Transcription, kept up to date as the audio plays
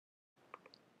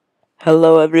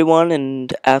Hello everyone,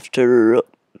 and after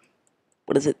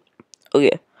what is it?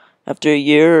 Okay, after a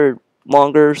year or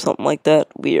longer or something like that,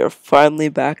 we are finally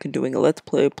back and doing a Let's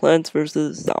Play Plants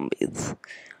vs. Zombies.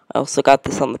 I also got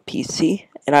this on the PC,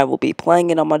 and I will be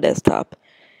playing it on my desktop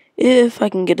if I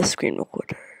can get a screen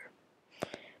recorder.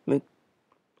 And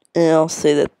I'll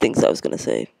say the things I was gonna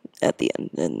say at the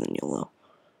end, and then you'll know.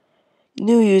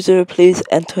 New user, please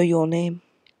enter your name.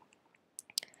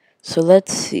 So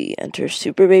let's see. Enter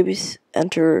Super Babies.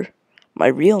 Enter my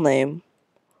real name.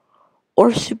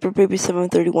 Or Super Baby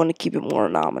 731 to keep it more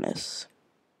anonymous.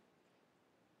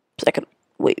 Second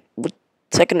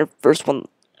or first one?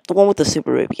 The one with the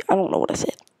Super Baby. I don't know what I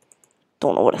said.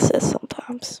 Don't know what I said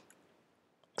sometimes.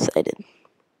 Excited.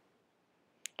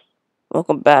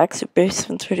 Welcome back, Super Baby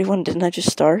 731. Didn't I just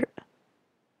start?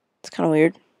 It's kind of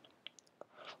weird.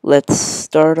 Let's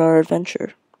start our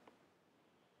adventure.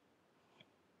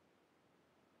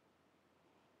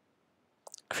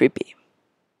 Creepy.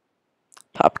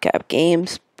 PopCap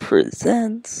Games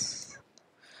presents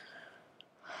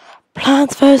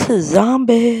Plants vs.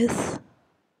 Zombies.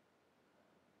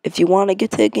 If you want to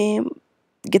get the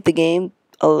game,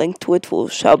 a link to it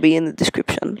shall be in the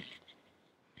description.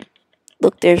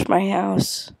 Look, there's my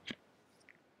house.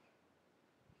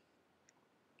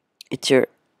 It's your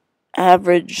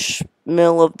average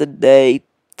middle of the day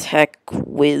tech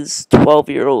whiz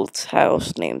 12-year-old's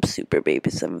house named Super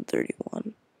Baby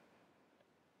 731.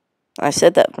 I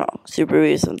said that wrong. Super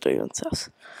Baby 731's house.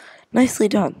 Nicely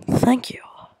done. Thank you.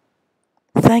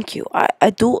 Thank you. I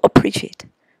do appreciate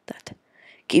that.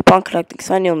 Keep on collecting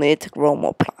sun, you'll need to grow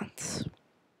more plants.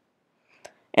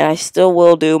 And I still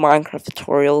will do Minecraft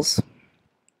tutorials.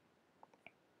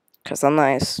 Because I'm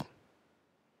nice.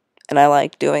 And I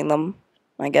like doing them,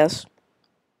 I guess.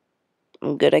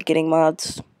 I'm good at getting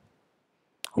mods.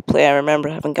 Hopefully I remember,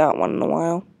 I haven't got one in a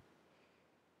while.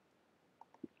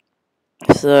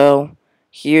 So,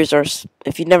 here's our...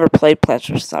 If you've never played Plants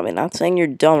vs. Zombies, not saying you're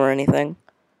dumb or anything.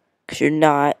 Because you're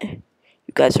not.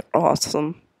 You guys are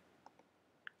awesome.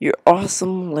 You're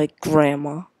awesome like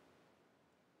Grandma.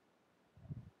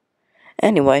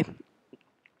 Anyway.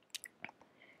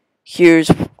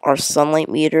 Here's our sunlight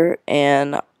meter,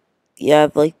 and you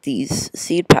have like these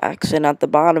seed packs, and at the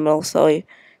bottom it'll say,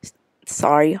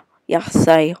 say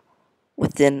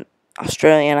with an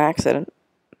Australian accent.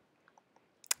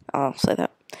 I'll say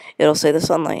that. It'll say the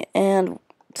sunlight. And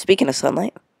speaking of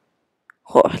sunlight,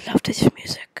 oh, I love this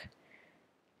music.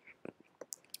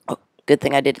 Oh, good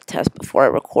thing I did a test before I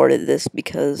recorded this,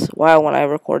 because when I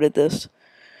recorded this,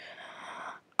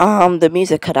 the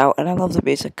music cut out, and I love the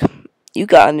music. You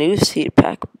got a new seed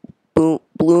pack,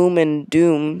 Bloom and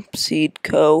Doom Seed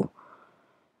Co.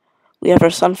 We have our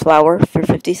sunflower for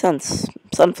 50 cents.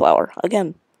 Sunflower,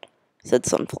 again, said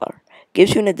sunflower.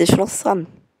 Gives you an additional sun.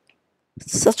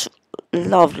 Such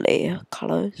lovely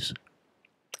colors.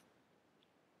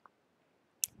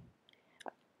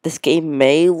 This game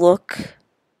may look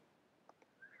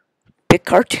a bit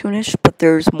cartoonish, but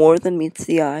there's more than meets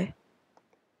the eye.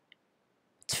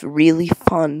 It's really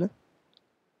fun.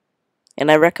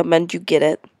 And I recommend you get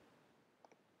it.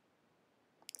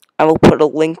 I will put a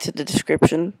link to the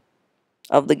description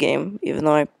of the game, even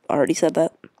though I already said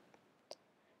that.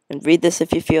 And read this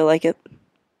if you feel like it.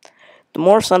 The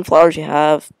more sunflowers you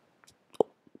have,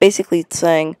 basically it's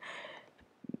saying,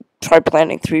 try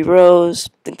planting 3 rows.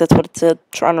 I think that's what it said.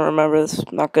 Trying to remember this.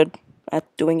 Not good at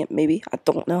doing it, maybe. I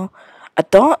don't know.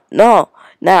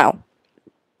 Now,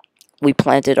 we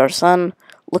planted our sun.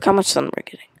 Look how much sun we're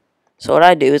getting. So what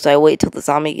I do is I wait till the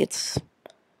zombie gets...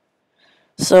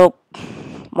 So,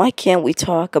 why can't we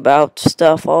talk about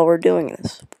stuff while we're doing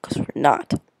this? Because we're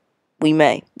not. We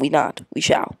may. We not. We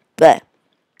shall. But,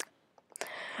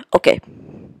 okay.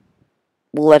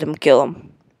 We'll let him kill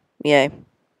him. Yay.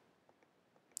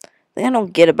 The thing I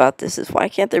don't get about this is why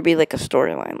can't there be like a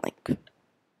storyline, like,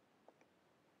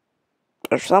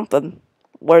 or something,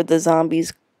 where the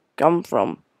zombies come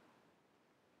from?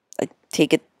 I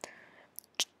take it,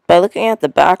 by looking at the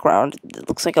background, it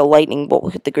looks like a lightning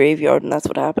bolt hit the graveyard and that's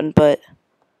what happened, but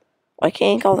why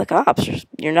can't you call the cops?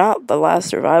 You're not the last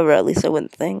survivor, at least I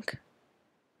wouldn't think.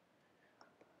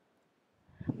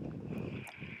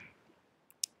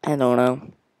 I don't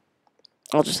know.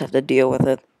 I'll just have to deal with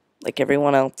it, like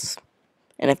everyone else.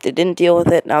 And if they didn't deal with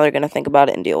it, now they're going to think about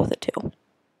it and deal with it too.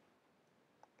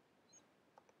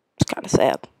 It's kind of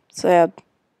sad. Sad.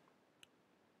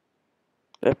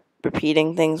 But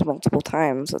repeating things multiple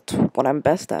times, that's what I'm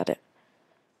best at it.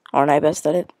 Aren't I best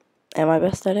at it? Am I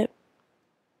best at it?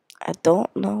 I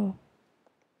don't know.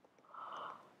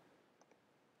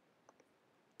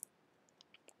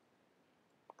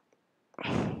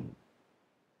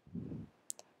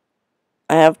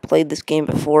 I have played this game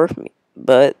before,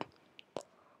 but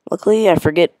luckily I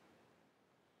forget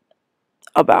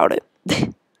about it.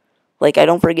 Like, I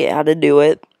don't forget how to do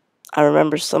it. I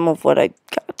remember some of what I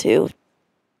got to.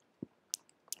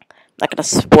 Not gonna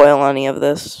spoil any of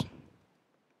this.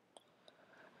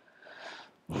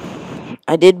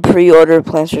 I did pre-order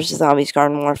Plants vs. Zombies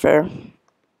Garden Warfare.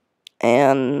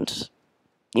 And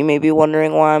you may be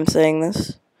wondering why I'm saying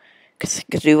this.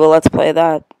 Because we will let's play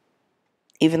that.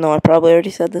 Even though I probably already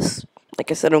said this.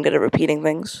 Like I said, I'm good at repeating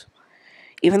things.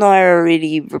 Even though I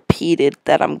already repeated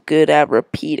that I'm good at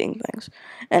repeating things.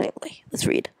 Anyway, let's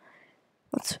read.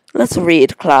 Let's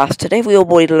read, class. Today we will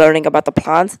be learning about the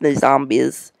plants and the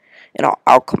zombies in our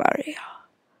alchemy area.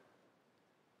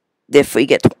 If we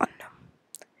get one.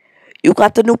 You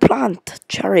got the new plant,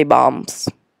 cherry bombs.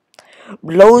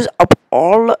 Blows up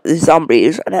all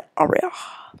zombies in an area.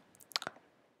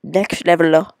 Next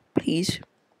level, please.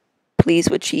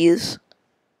 Please with cheese.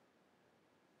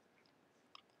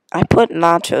 I put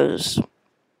nachos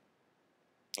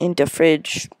in the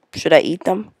fridge. Should I eat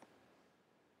them?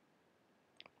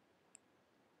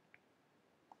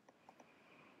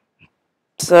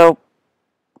 So,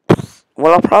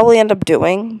 what I'll probably end up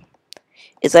doing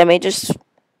is I may just,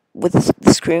 with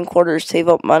the screen recorder, save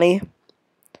up money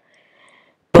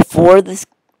before Plants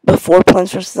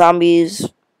vs. Zombies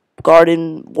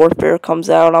Garden Warfare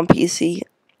comes out on PC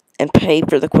and pay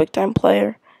for the QuickTime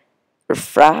player or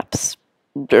Fraps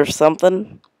or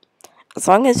something. As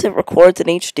long as it records in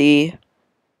HD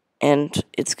and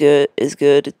it's good, it's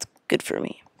good for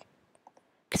me.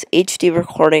 Because HD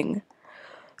recording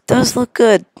does look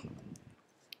good.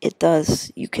 It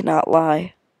does. You cannot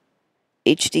lie.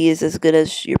 HD is as good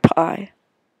as your pie.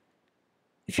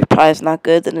 If your pie is not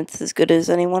good, then it's as good as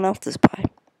anyone else's pie.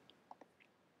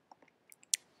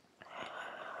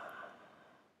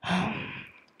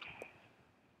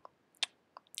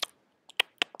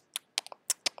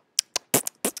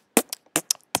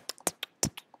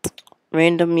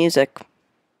 Random music.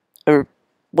 Or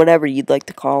whatever you'd like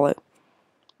to call it.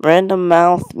 Random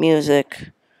mouth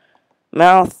music.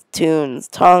 Mouth tunes.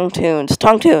 Tongue tunes.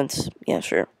 Tongue tunes. Yeah,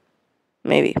 sure.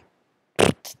 Maybe.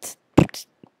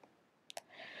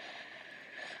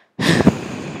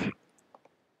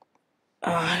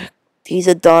 He's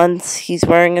a dunce. He's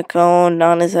wearing a cone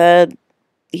on his head.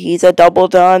 He's a double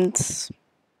dunce.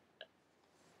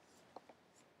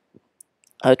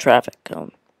 A traffic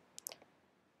cone.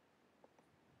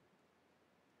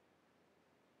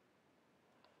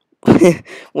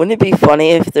 Wouldn't it be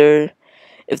funny if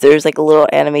there's like a little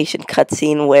animation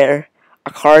cutscene where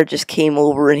a car just came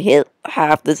over and hit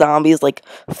half the zombies, like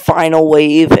final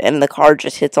wave, and the car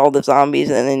just hits all the zombies,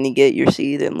 and then you get your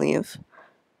seed and leave.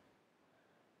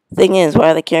 Thing is,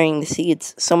 why are they carrying the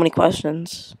seeds? So many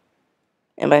questions.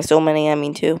 And by so many, I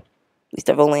mean 2. At least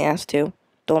I've only asked 2.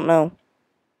 Don't know.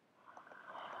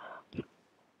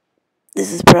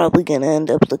 This is probably gonna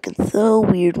end up looking so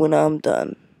weird when I'm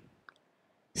done.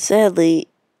 Sadly,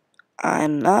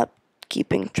 I'm not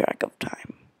keeping track of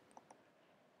time.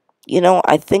 You know,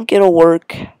 I think it'll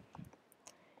work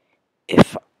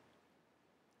if...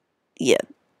 Yeah,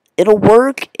 it'll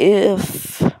work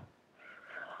if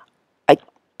I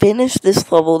finish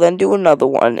this level, then do another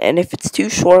one. And if it's too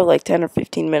short, like 10 or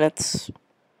 15 minutes,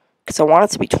 because I want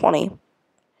it to be 20,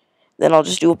 then I'll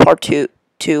just do a part 2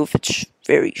 if it's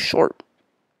very short.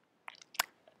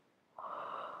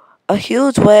 A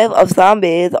huge wave of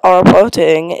zombies are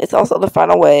approaching. It's also the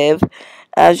final wave.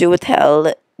 As you would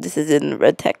tell, this is in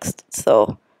red text,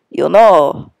 so you'll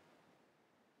know.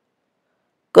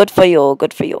 Good for you,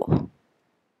 good for you.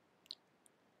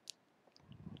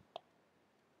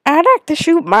 I'd like to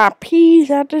shoot my peas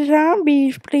at the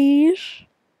zombies, please.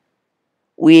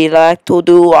 We like to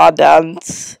do our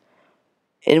dance,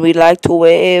 and we like to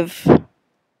wave,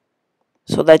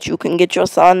 so that you can get your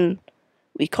sun.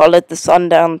 We call it the sun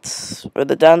dance, or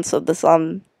the dance of the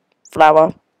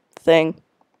sunflower thing.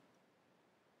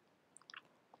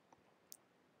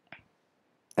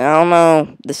 I don't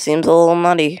know, this seems a little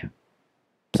nutty.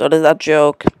 So does that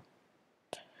joke.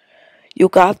 You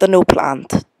got the new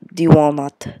plant, the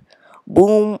walnut.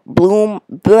 Bloom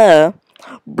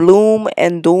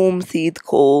and doom seed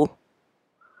coal.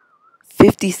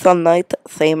 50 sunlight,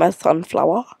 same as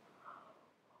sunflower.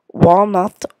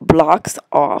 Walnut blocks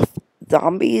off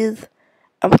zombies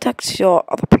and protects your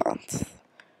other plants.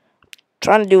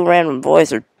 Trying to do a random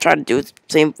voice or trying to do the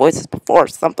same voice as before,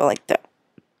 something like that.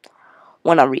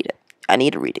 When I read it, I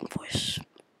need a reading voice.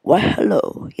 Why,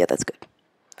 hello. Yeah, that's good.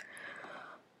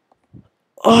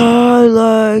 I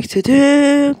like to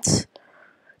dance.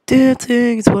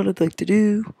 Dancing is what I'd like to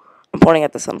do. I'm pointing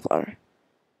at the sunflower.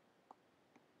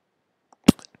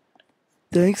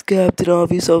 Thanks, Captain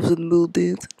Obvious House in the Mood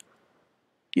Dance.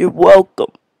 You're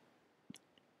welcome.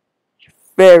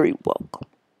 Very welcome.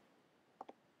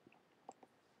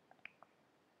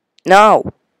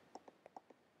 No.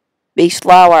 Be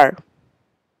slower.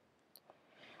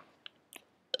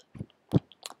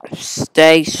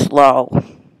 Stay slow.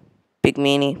 Big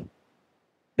meanie.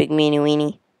 Big meanie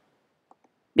weenie.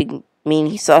 Big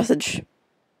meanie sausage.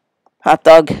 Hot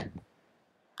dog.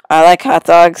 I like hot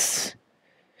dogs.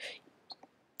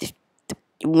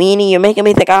 Weenie, you're making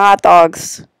me think of hot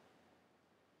dogs.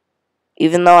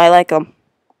 Even though I like them.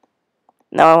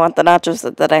 Now I want the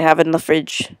nachos that I have in the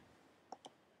fridge.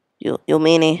 You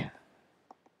meanie.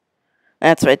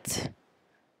 That's right.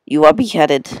 You are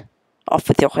beheaded off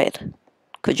with your head.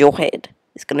 Because your head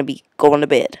is going to be going to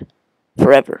bed.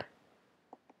 Forever.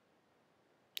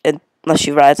 Unless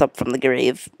you rise up from the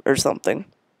grave or something.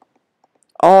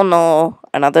 Oh no.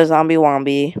 Another zombie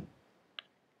wombie.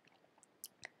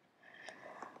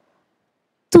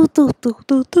 Do do do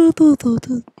do do do do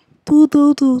do do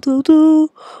do do do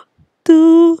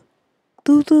do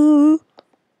do do.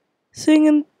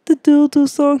 Singing the doo doo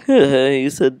song. You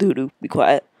said doo doo. Be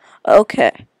quiet.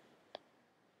 Okay.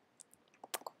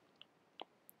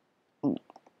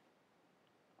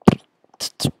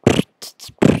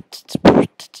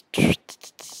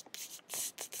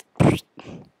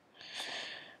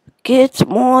 Get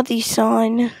more the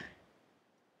sun.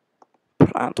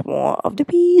 Plant more of the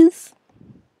peas.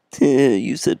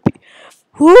 You said pea.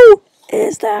 Who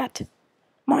is that?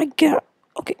 My God.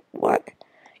 Okay, what?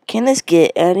 Can this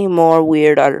get any more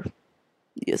weirder?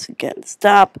 Yes, again.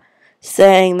 Stop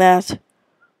saying that.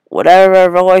 Whatever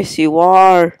voice you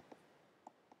are.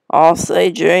 I'll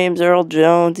say James Earl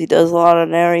Jones. He does a lot of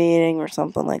narrating or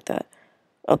something like that.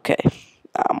 Okay.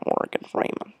 I'm Morgan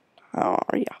Freeman. How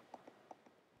are ya?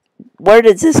 Where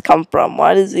does this come from?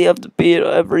 Why does he have to be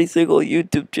on every single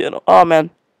YouTube channel? Oh,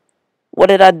 man. What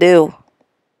did I do?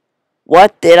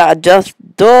 What did I just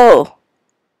do?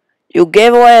 You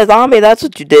gave away a zombie. That's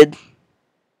what you did.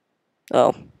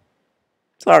 Oh.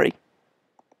 Sorry.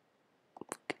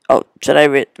 Oh, should I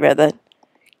read that?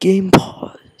 Game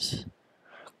pause.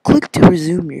 Click to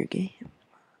resume your game.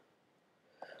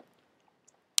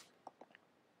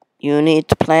 You need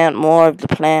to plant more of the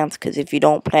plants, because if you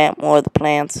don't plant more of the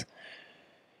plants,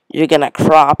 you're gonna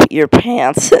crop your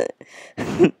pants.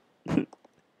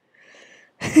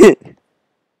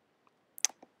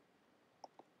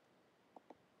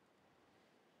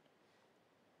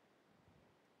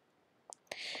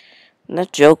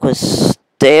 That joke was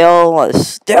stale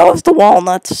as the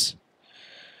walnuts.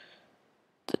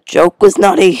 The joke was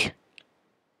nutty.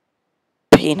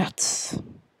 Peanuts.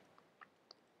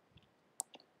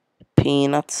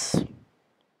 Peanuts.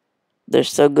 They're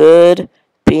so good.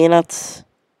 Peanuts.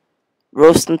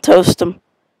 Roast and toast them.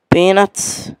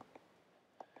 Peanuts.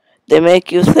 They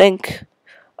make you think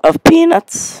of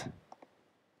peanuts.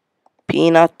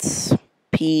 Peanuts.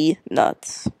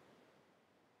 Peanuts.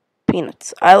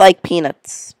 Peanuts. I like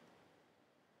peanuts.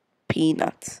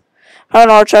 Peanuts. I don't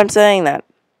know what I'm saying that.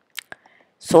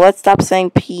 So let's stop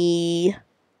saying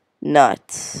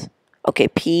nuts. Okay,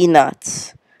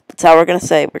 peanuts. That's how we're gonna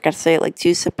say it. We're gonna say it like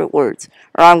two separate words.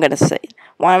 Or I'm gonna say it.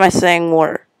 Why am I saying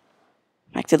more?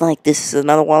 I'm acting like this is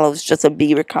another one of those just a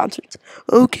Bieber concerts.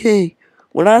 Okay,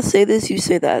 when I say this, you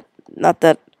say that. Not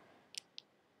that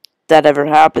that ever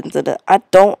happens. I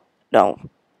don't know.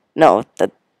 No,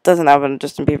 that doesn't happen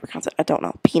just in Bieber concert. I don't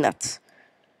know. Peanuts.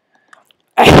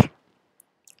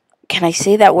 Can I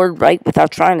say that word right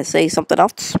without trying to say something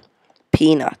else?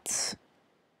 Peanuts.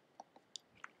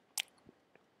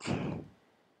 You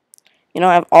know,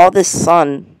 I have all this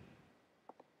sun.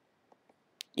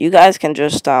 You guys can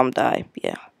just die.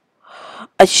 Yeah.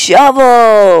 A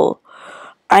shovel!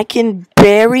 I can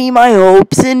bury my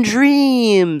hopes and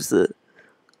dreams.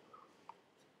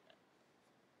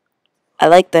 I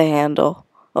like the handle.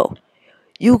 Oh.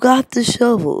 You got the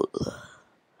shovel.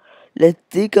 Let's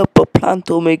dig up a plant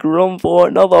to make room for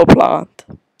another plant.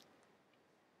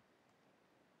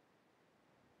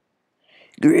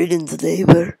 Greetings,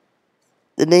 neighbor.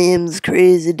 The name's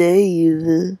Crazy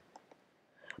Dave.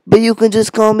 But you can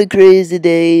just call me Crazy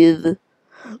Dave.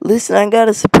 Listen, I got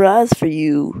a surprise for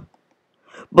you.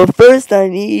 But first I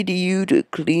need you to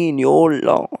clean your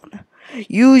lawn.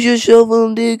 Use your shovel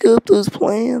and dig up those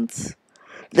plants.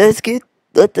 Let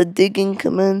the digging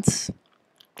commence.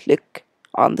 Click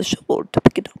on the shovel to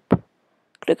pick it up.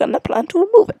 Click on the plant to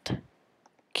remove it.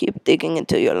 Keep digging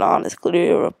until your lawn is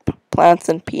clear of plants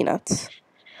and peanuts.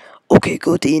 Okay,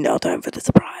 Goatee, now time for the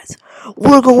surprise.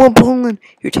 We're going bowling.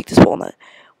 Here, take this walnut.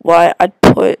 Why, I'd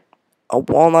put a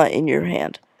walnut in your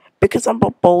hand. Because I'm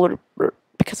a bowler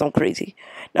because I'm crazy.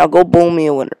 Now go bowl me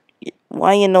a winner.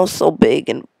 Why your nose so big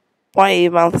and why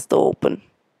your mouth still open?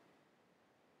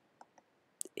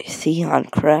 Is he on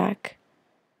crack?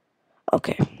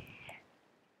 Okay.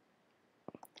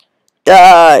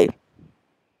 Die!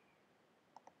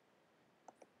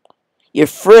 You're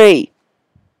free!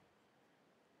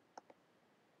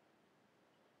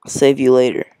 I'll save you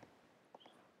later.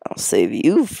 I'll save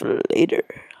you for later.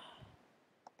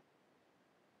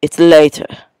 It's later.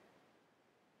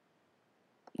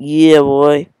 Yeah,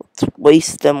 boy. Let's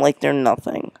waste them like they're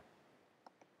nothing.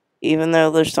 Even though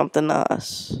there's something to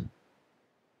us.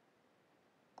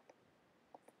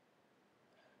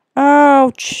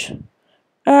 Ouch.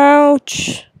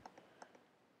 Ouch.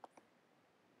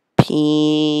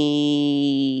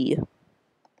 P.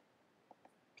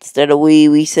 Instead of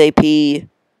we say P.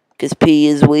 Because P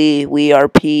is we. We are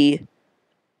P.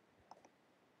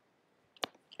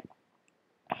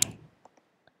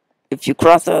 If you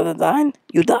cross the other line,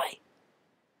 you die.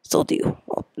 So do you.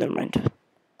 Oh, never mind.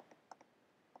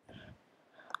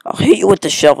 I'll hit you with the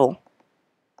shovel.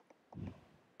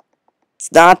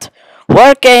 It's not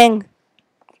working.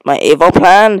 My evil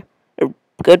plan, or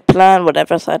good plan,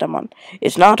 whatever side I'm on,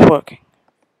 it's not working.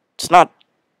 It's not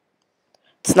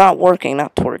working,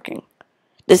 not working.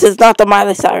 This is not the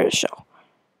Miley Cyrus show.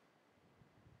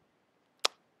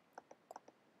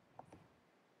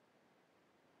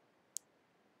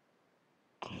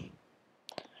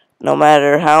 No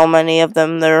matter how many of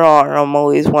them there are, I'm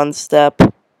always one step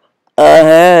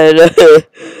ahead.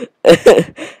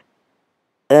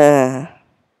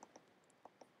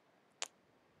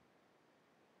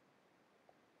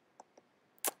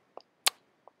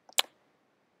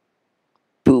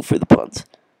 Boo for the puns.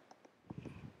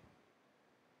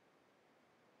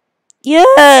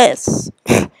 Yes!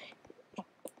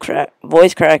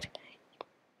 Voice cracked.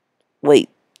 Wait,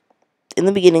 in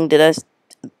the beginning,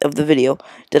 of the video,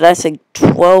 did I say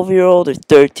 12-year-old or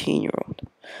 13-year-old?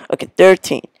 Okay,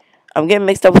 13. I'm getting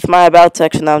mixed up with my about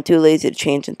section. I'm too lazy to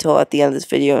change until at the end of this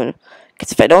video.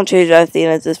 Because if I don't change it at the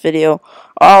end of this video,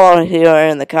 all I'll hear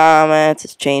in the comments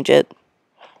is change it.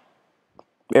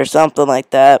 Or something like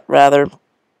that, rather.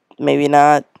 Maybe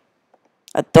not.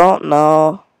 I don't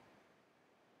know.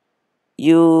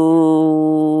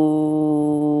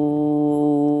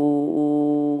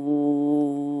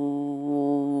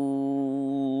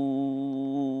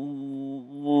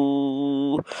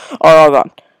 Are all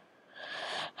gone.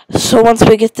 So once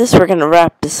we get this, we're gonna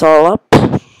wrap this all up.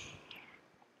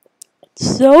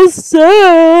 So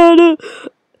sad.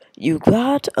 You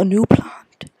got a new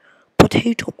plant.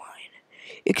 Potato mine.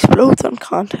 Explodes on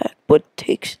contact, but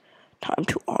takes time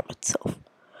to arm itself.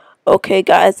 Okay,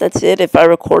 guys, that's it. If I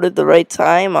recorded the right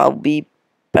time, I'll be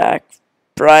back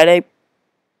Friday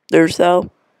or so.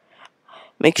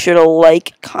 Make sure to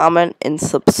like, comment, and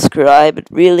subscribe. It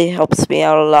really helps me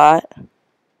out a lot.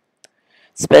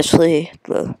 Especially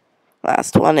the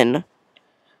last one. And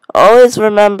always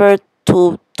remember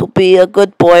to be a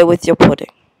good boy with your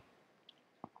pudding.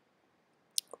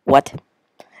 What?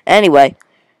 Anyway,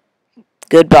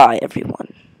 goodbye,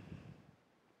 everyone.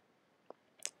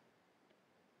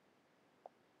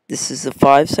 This is a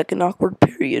 5-second awkward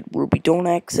period where we don't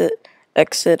exit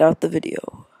out the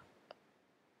video.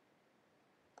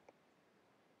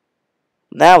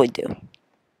 Now we do.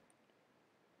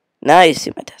 Now you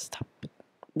see my desktop.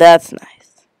 That's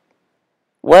nice.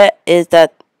 What is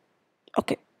that?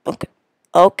 Okay.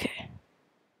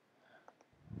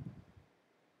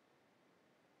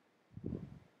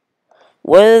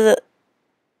 Where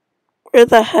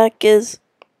the heck is...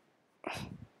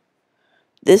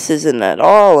 This isn't at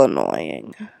all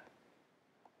annoying.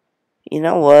 You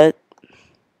know what?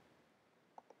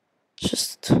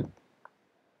 Let's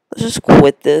just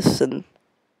quit this and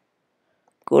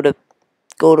go to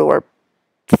our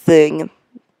thing,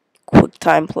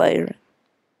 QuickTime Player.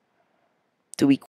 Do we